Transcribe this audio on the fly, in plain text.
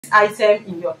Item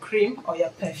in your cream or your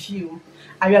perfume,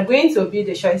 and you are going to be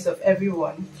the choice of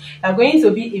everyone. You are going to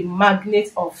be a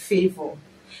magnet of favor.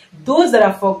 Those that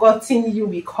have forgotten you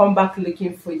will come back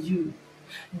looking for you.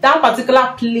 That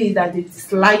particular place that is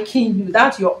disliking you,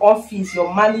 that's your office,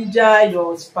 your manager,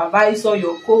 your supervisor,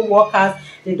 your co-workers,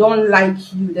 they don't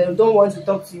like you, they don't want to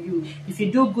talk to you. If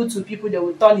you do good to people, they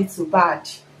will turn it to bad.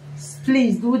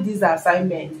 Please do this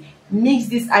assignment. Mix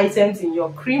these items in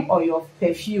your cream or your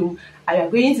perfume, and you're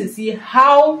going to see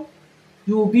how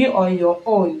you will be on your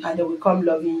own and they will come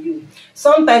loving you.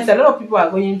 Sometimes a lot of people are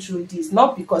going through this,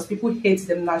 not because people hate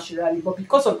them naturally, but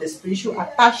because of the spiritual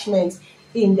attachment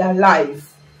in their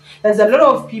life. There's a lot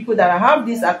of people that have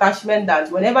this attachment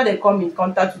that whenever they come in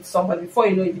contact with somebody, before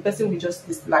you know it, the person will just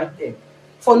dislike them.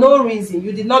 For no reason.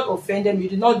 You did not offend them, you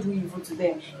did not do evil to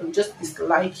them, they will just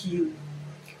dislike you.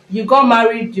 You got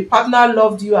married, your partner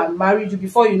loved you and married you,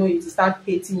 before you know it, start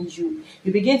hating you.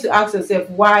 You begin to ask yourself,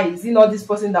 why? Is it not this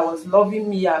person that was loving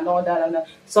me and all that? And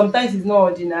sometimes it's not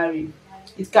ordinary.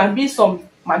 It can be some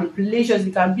manipulations,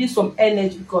 it can be some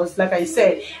energy, because like I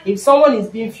said, if someone is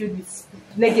being filled with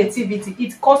negativity,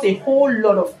 it causes a whole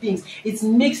lot of things. It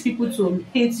makes people to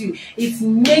hate you. It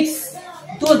makes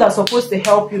those that are supposed to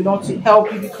help you not to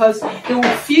help you, because they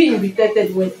will feel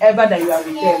irritated whenever that you are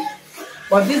with them.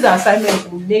 But this assignment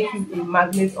will make you a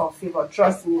magnet of favor.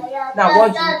 Trust me. Now,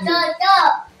 what do you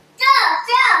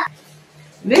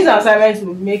do? This assignment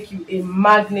will make you a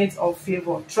magnet of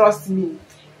favor. Trust me.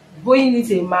 Being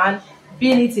it a man,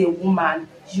 being it a woman,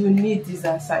 you need this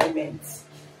assignment.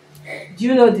 Do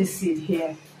you know this seed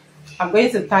here? I'm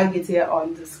going to tag it here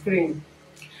on the screen.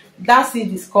 That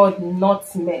seed is called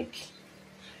nutmeg.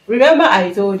 Remember,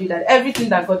 I told you that everything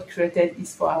that God created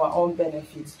is for our own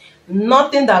benefit.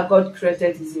 Nothing that God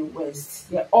created is a waste.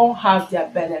 They all have their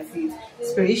benefit,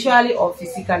 spiritually or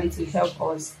physically, to help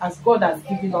us, as God has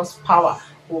given us power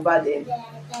over them.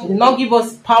 He did not give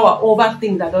us power over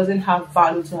things that doesn't have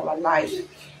value to our life.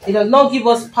 He does not give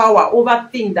us power over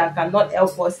things that cannot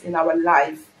help us in our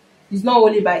life. It's not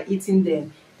only by eating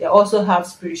them, they also have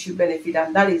spiritual benefit,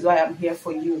 and that is why I'm here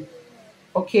for you.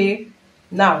 Okay?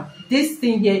 Now, this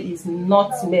thing here is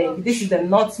nutmeg. This is the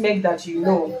nutmeg that you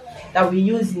know that we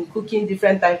use in cooking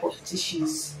different type of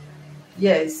dishes.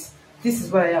 Yes, this is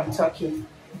what I am talking.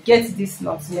 Get this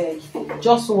nutmeg.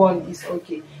 Just one is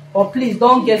okay. But please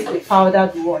don't get the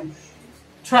powdered one.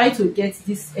 Try to get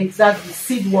this exact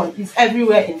seed one. It's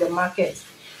everywhere in the market.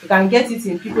 You can get it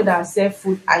in people that sell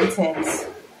food items.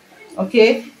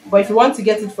 Okay? But if you want to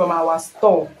get it from our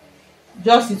store,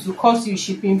 just it will cost you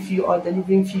shipping fee or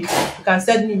delivering fee. You can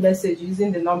send me a message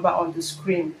using the number on the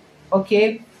screen.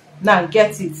 Okay, now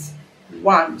get it.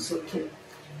 One is okay.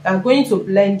 I'm going to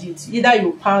blend it. Either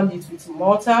you pound it with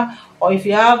mortar, or if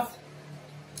you have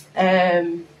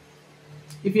a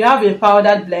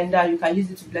powdered blender, you can use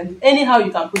it to blend it. Anyhow,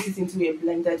 you can put it into a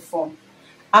blended form.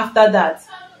 After that,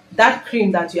 that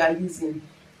cream that you are using,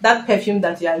 that perfume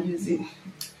that you are using,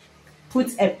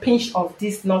 put a pinch of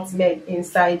this nutmeg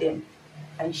inside them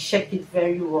and shake it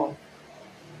very well.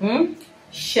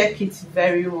 Shake it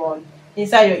very well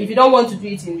inside your. If you don't want to do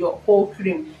it in your whole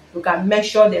cream, you can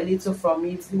measure the little from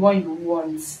it, the one you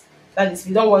want. That is,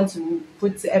 you don't want to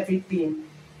put everything,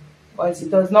 but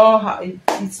it does not.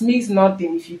 It means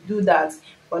nothing if you do that.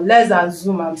 But let's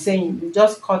assume I'm saying you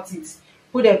just cut it,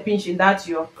 put a pinch in that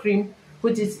your cream,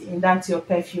 put it in that your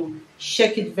perfume,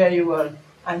 shake it very well,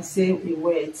 and say a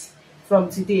word. From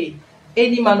today,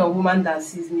 any man or woman that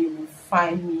sees me will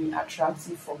find me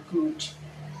attractive for good.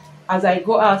 As I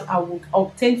go out, I will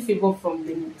obtain favor from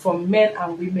men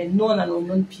and women, known and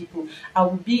unknown people. I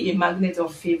will be a magnet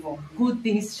of favor. Good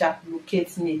things shall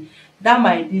locate me. That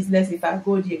my business, if I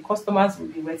go there, customers will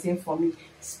be waiting for me.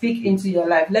 Speak into your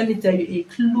life. Let me tell you, a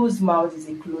closed mouth is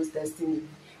a closed destiny.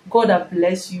 God will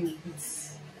bless you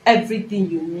with everything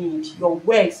you need. Your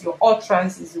works, your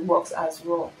utterances works as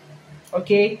well.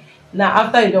 Okay? Now,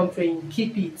 after you don't pray,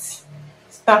 keep it.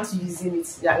 Start using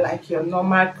it like your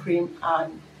normal cream,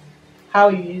 and how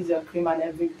you use your cream and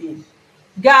everything.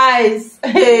 Guys,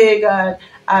 hey God,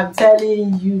 I'm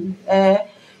telling you,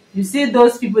 you see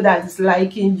those people that are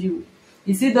disliking you.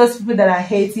 You see those people that are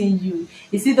hating you.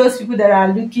 You see those people that are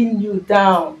looking you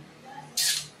down.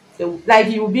 Like,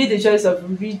 you will be the choice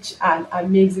of rich and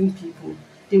amazing people.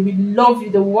 They will love you.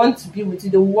 They want to be with you.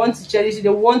 They want to cherish you. They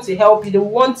want to help you. They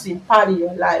want to impart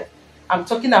your life. I'm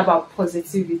talking about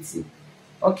positivity.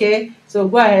 Okay, so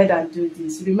go ahead and do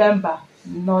this. Remember,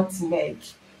 nutmeg.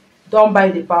 Don't buy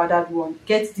the powdered one.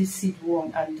 Get the seed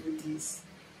one and do this.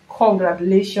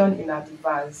 Congratulations in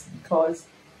advance, because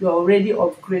you're already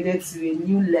upgraded to a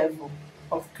new level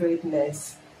of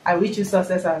greatness. I wish you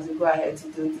success as you go ahead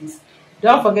to do this.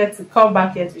 Don't forget to come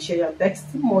back here to share your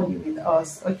testimony with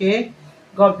us. Okay,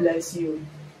 God bless you.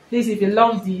 Please, if you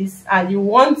love this and you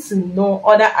want to know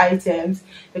other items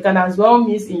you can as well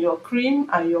mix in your cream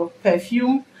and your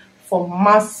perfume for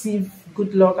massive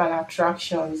good luck and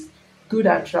attractions, good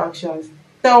attractions,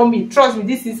 tell me. Trust me,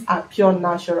 this is a pure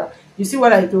natural. You see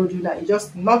what I told you, that it's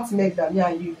just nutmeg that me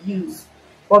and you use.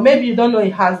 Or maybe you don't know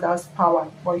it has that power,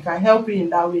 but it can help you in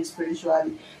that way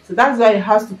spiritually. So that's why it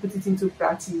has to put it into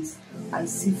practice and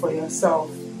see for yourself.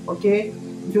 Okay,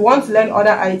 if you want to learn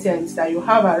other items that you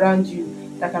have around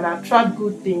you that can attract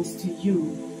good things to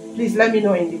you, please let me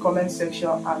know in the comment section,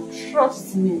 and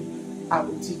trust me, I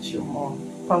will teach you more.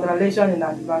 Congratulations in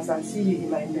advance, and see you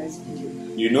in my next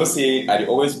video. You know, say I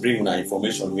always bring una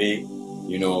information where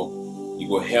you know it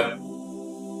will help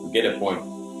to get a point.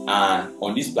 And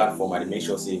on this platform, I make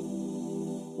sure say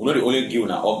we not the only give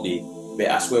una update, but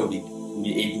as well we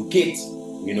educate.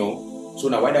 You know, so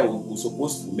now why that we're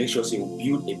supposed to make sure say we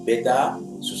build a better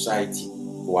society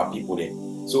for our people there.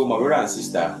 So my brother and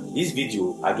sister, this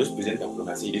video I just present them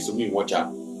and say this, so me watch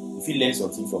out. If you learn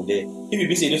something from there, if you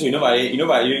be saying this, you never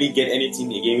really get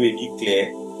anything again, will be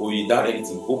clear or you doubt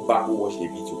anything, go back and watch the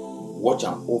video. Watch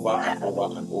them over and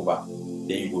over and over.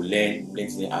 Then you will learn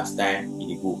plenty as time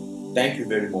it go. Thank you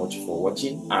very much for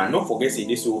watching, and don't forget say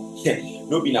this, so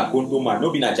no be na konto man,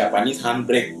 no be na Japanese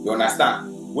handbrake. You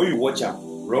understand? When you watch them,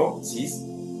 bro, sis,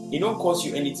 it don't cost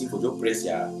you anything for just press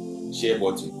your share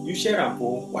button. You share them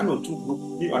for 1 or 2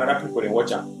 group, give another people and watch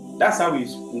them. That's how we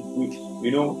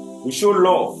you know, we show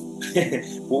love.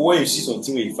 But when you see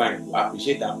something we find, you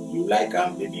appreciate them, you like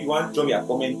them, maybe you want to drop your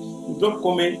comment, you drop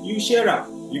comment, you share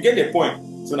them, you get the point.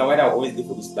 So now what I always do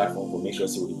for this platform, for make sure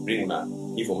so we bring una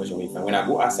information we find. When I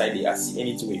go outside there, I see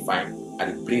anything we find,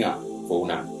 I bring them for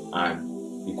una.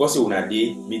 And because una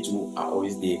day, me too, I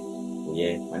always there.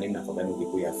 Yeah, my name is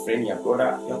Nutmeg. Your friend, your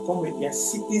brother, your comment, your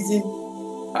citizen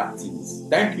activist.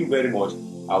 Thank you very much.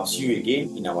 I'll see you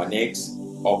again in our next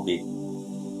update.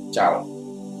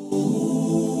 Ciao.